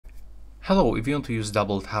Hello, if you want to use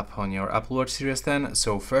double tap on your Apple Watch Series 10,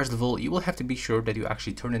 so first of all, you will have to be sure that you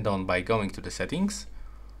actually turn it on by going to the settings.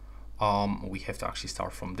 We have to actually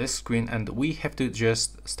start from this screen and we have to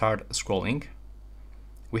just start scrolling.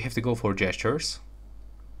 We have to go for gestures,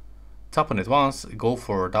 tap on it once, go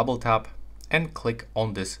for double tap and click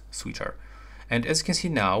on this switcher. And as you can see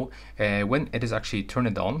now, when it is actually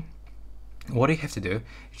turned on, what we have to do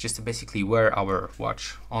is just to basically wear our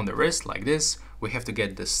watch on the wrist like this. We have to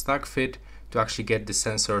get the snug fit to actually get the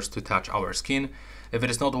sensors to touch our skin. If it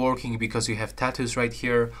is not working because you have tattoos right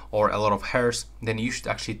here or a lot of hairs, then you should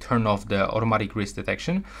actually turn off the automatic wrist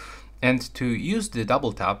detection. And to use the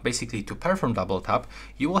double tap, basically to perform double tap,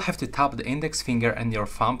 you will have to tap the index finger and your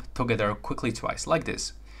thumb together quickly twice like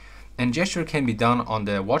this. And gesture can be done on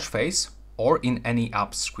the watch face or in any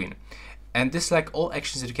app screen. And this is like all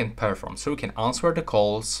actions that you can perform. So you can answer the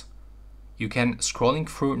calls, you can scrolling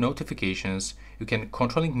through notifications, you can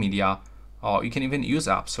controlling media, or you can even use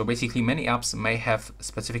apps. So basically many apps may have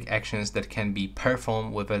specific actions that can be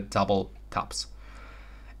performed with a double taps.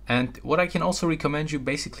 And what I can also recommend you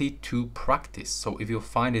basically to practice. So if you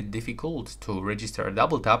find it difficult to register a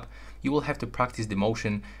double tap, you will have to practice the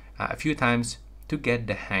motion a few times to get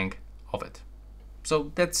the hang of it.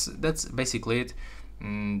 So that's basically it.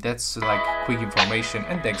 That's like quick information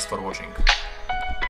and thanks for watching.